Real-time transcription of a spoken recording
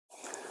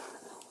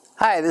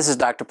Hi, this is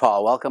Dr.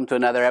 Paul. Welcome to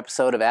another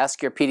episode of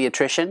Ask Your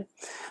Pediatrician.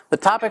 The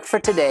topic for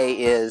today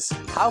is,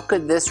 how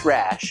could this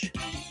rash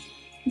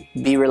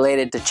be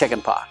related to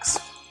chickenpox?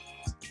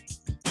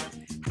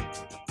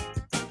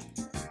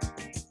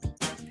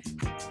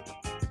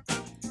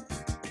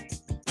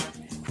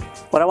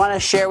 What I want to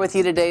share with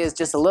you today is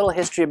just a little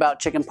history about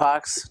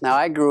chickenpox. Now,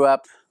 I grew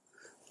up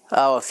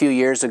a few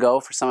years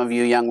ago, for some of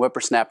you young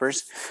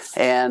whippersnappers,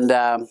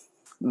 and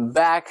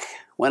back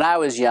when I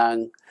was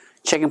young,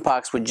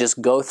 chickenpox would just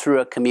go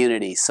through a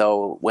community.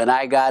 So when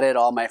I got it,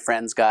 all my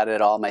friends got it,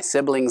 all my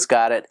siblings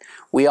got it.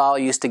 We all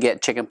used to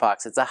get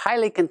chickenpox. It's a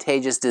highly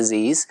contagious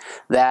disease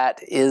that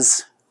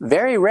is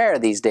very rare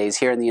these days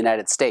here in the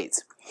United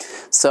States.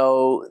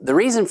 So the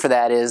reason for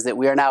that is that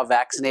we are now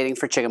vaccinating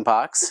for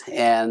chickenpox,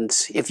 and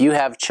if you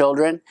have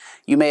children,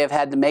 you may have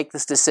had to make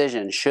this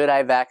decision: should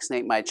I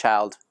vaccinate my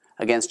child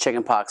against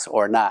chickenpox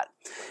or not?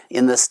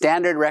 In the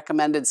standard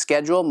recommended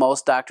schedule,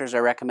 most doctors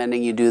are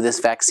recommending you do this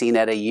vaccine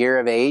at a year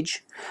of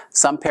age.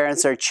 Some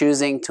parents are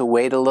choosing to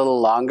wait a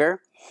little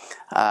longer.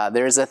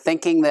 There's a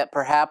thinking that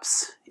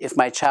perhaps if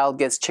my child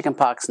gets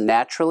chickenpox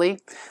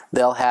naturally,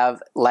 they'll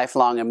have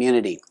lifelong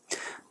immunity.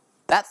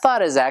 That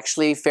thought is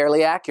actually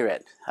fairly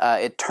accurate.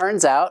 It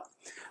turns out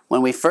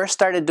when we first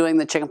started doing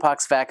the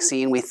chickenpox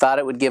vaccine, we thought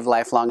it would give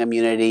lifelong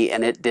immunity,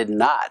 and it did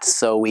not.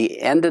 So we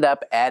ended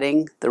up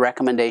adding the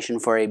recommendation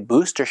for a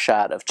booster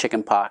shot of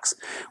chickenpox,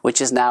 which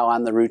is now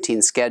on the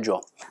routine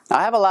schedule. Now,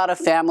 I have a lot of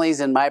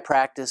families in my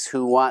practice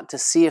who want to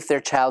see if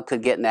their child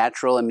could get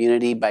natural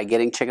immunity by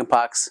getting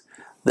chickenpox,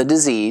 the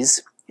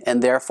disease,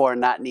 and therefore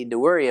not need to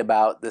worry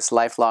about this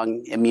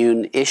lifelong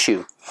immune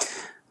issue.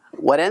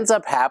 What ends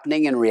up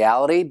happening in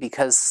reality,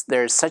 because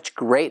there's such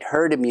great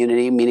herd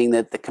immunity, meaning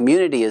that the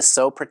community is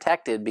so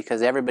protected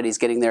because everybody's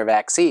getting their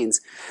vaccines,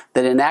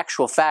 that in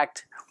actual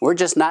fact, we're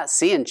just not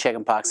seeing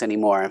chickenpox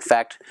anymore. In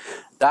fact,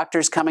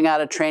 doctors coming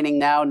out of training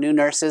now, new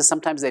nurses,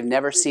 sometimes they've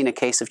never seen a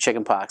case of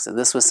chickenpox. And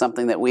this was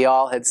something that we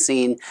all had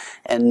seen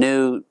and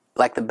knew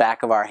like the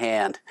back of our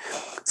hand.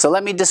 So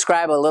let me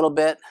describe a little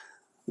bit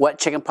what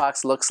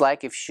chickenpox looks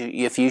like if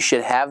you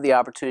should have the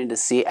opportunity to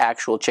see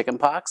actual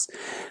chickenpox.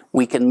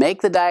 We can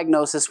make the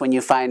diagnosis when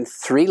you find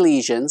 3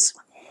 lesions.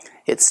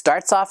 It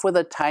starts off with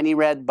a tiny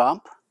red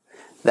bump.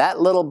 That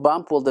little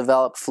bump will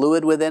develop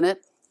fluid within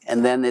it,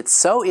 and then it's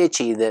so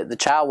itchy that the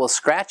child will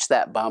scratch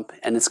that bump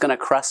and it's going to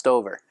crust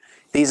over.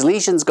 These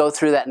lesions go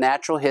through that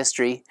natural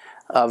history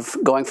of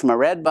going from a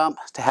red bump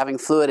to having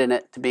fluid in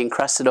it to being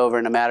crusted over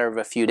in a matter of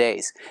a few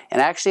days.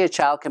 And actually a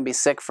child can be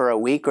sick for a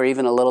week or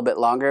even a little bit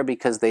longer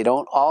because they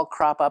don't all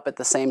crop up at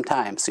the same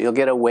time. So you'll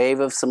get a wave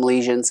of some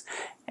lesions,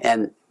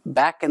 and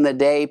back in the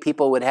day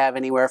people would have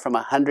anywhere from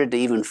 100 to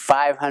even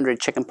 500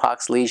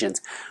 chickenpox lesions.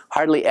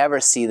 Hardly ever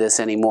see this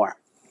anymore.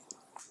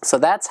 So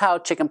that's how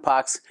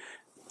chickenpox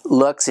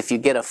looks if you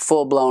get a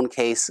full-blown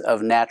case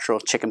of natural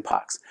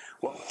chickenpox.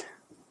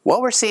 What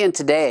we're seeing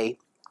today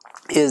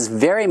is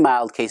very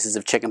mild cases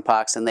of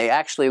chickenpox, and they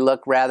actually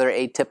look rather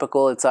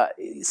atypical.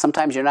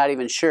 Sometimes you're not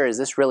even sure, is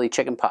this really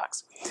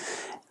chickenpox?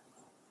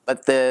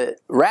 But the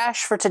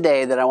rash for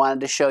today that I wanted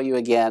to show you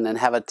again and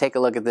take a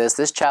look at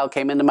this child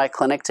came into my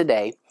clinic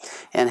today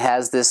and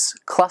has this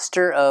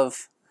cluster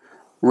of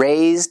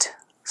raised,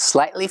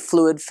 slightly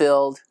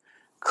fluid-filled,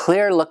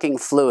 clear-looking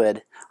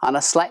fluid on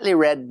a slightly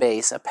red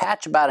base, a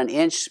patch about 1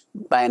 inch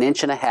by 1.5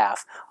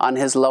 inches on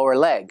his lower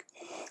leg.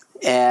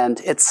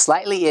 And it's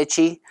slightly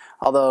itchy,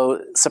 although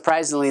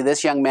surprisingly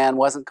this young man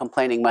wasn't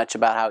complaining much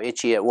about how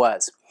itchy it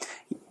was.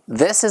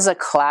 This is a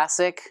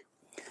classic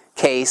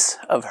case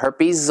of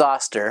herpes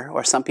zoster,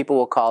 or some people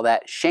will call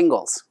that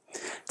shingles.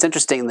 It's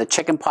interesting, the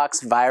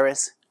chickenpox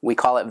virus, we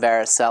call it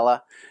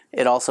varicella.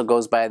 It also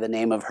goes by the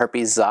name of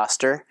herpes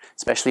zoster,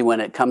 especially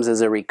when it comes as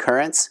a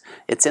recurrence.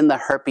 It's in the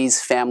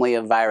herpes family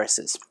of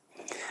viruses.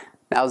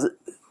 Now,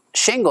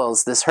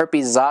 shingles, this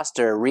herpes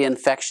zoster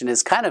reinfection,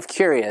 is kind of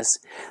curious.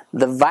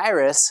 The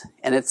virus,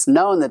 and it's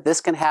known that this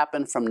can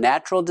happen from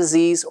natural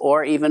disease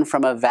or even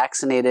from a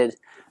vaccinated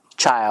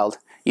child,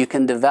 you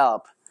can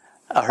develop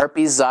a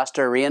herpes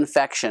zoster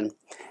reinfection,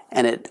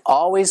 and it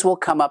always will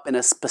come up in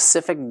a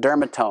specific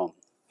dermatome.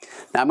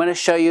 Now I'm going to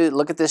show you,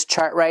 look at this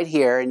chart right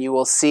here, and you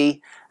will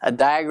see a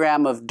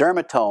diagram of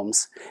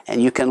dermatomes,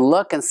 and you can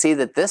look and see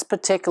that this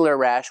particular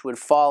rash would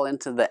fall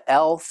into the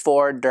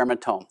L4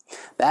 dermatome.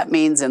 That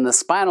means in the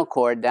spinal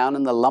cord, down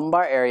in the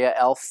lumbar area,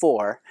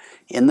 L4,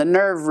 in the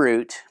nerve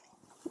root,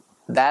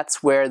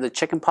 that's where the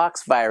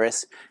chickenpox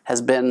virus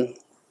has been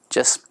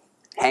just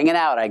hanging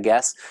out, I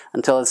guess,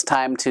 until it's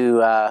time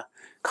to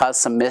cause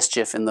some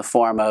mischief in the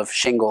form of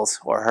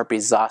shingles or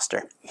herpes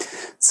zoster.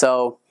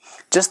 So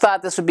just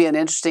thought this would be an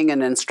interesting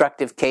and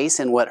instructive case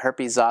in what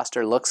herpes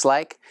zoster looks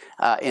like.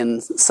 In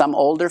some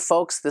older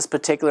folks, this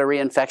particular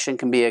reinfection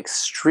can be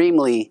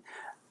extremely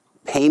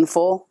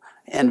painful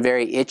and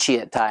very itchy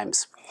at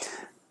times.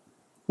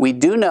 We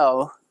do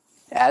know,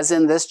 as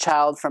in this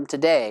child from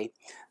today,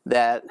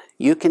 that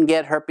you can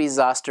get herpes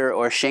zoster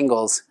or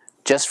shingles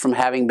just from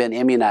having been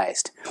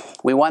immunized.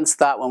 We once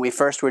thought when we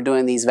first were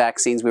doing these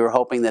vaccines, we were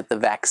hoping that the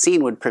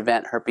vaccine would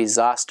prevent herpes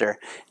zoster.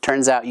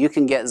 Turns out you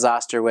can get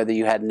zoster whether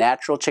you had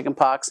natural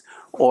chickenpox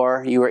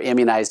or you were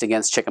immunized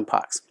against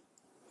chickenpox.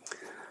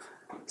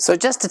 So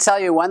just to tell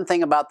you one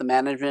thing about the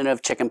management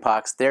of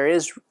chickenpox, there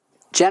is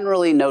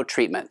generally no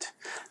treatment.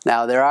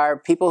 Now, there are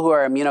people who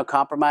are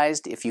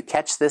immunocompromised. If you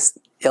catch this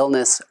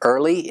illness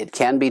early, it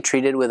can be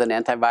treated with an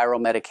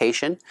antiviral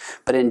medication,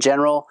 but in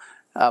general,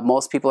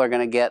 most people are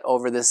going to get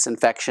over this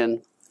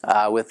infection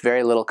with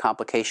very little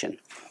complication.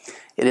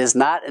 It is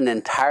not an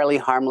entirely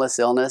harmless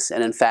illness,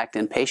 and in fact,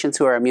 in patients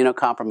who are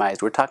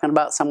immunocompromised, we're talking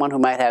about someone who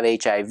might have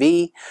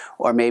HIV,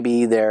 or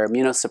maybe they're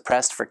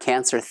immunosuppressed for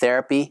cancer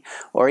therapy,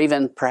 or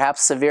even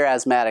perhaps severe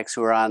asthmatics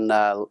who are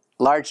on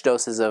large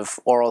doses of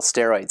oral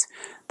steroids.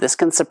 This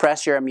can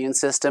suppress your immune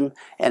system,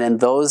 and in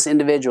those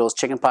individuals,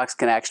 chickenpox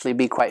can actually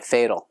be quite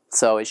fatal,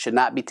 so it should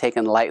not be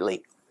taken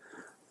lightly.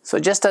 So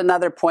just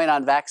another point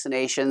on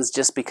vaccinations,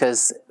 just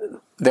because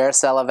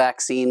varicella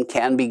vaccine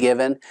can be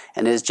given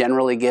and is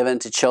generally given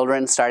to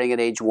children starting at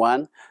age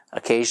 1,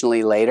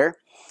 occasionally later.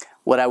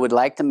 What I would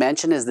like to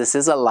mention is this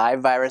is a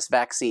live virus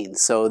vaccine.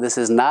 So this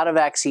is not a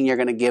vaccine you're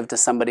going to give to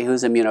somebody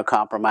who's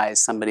immunocompromised,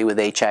 somebody with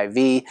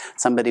HIV,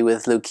 somebody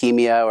with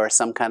leukemia or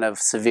some kind of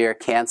severe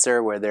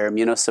cancer where they're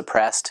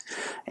immunosuppressed.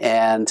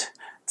 And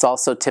it's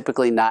also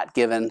typically not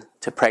given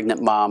to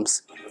pregnant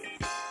moms.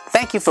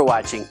 Thank you for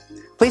watching.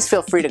 Please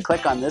feel free to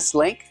click on this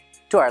link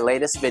to our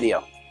latest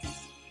video.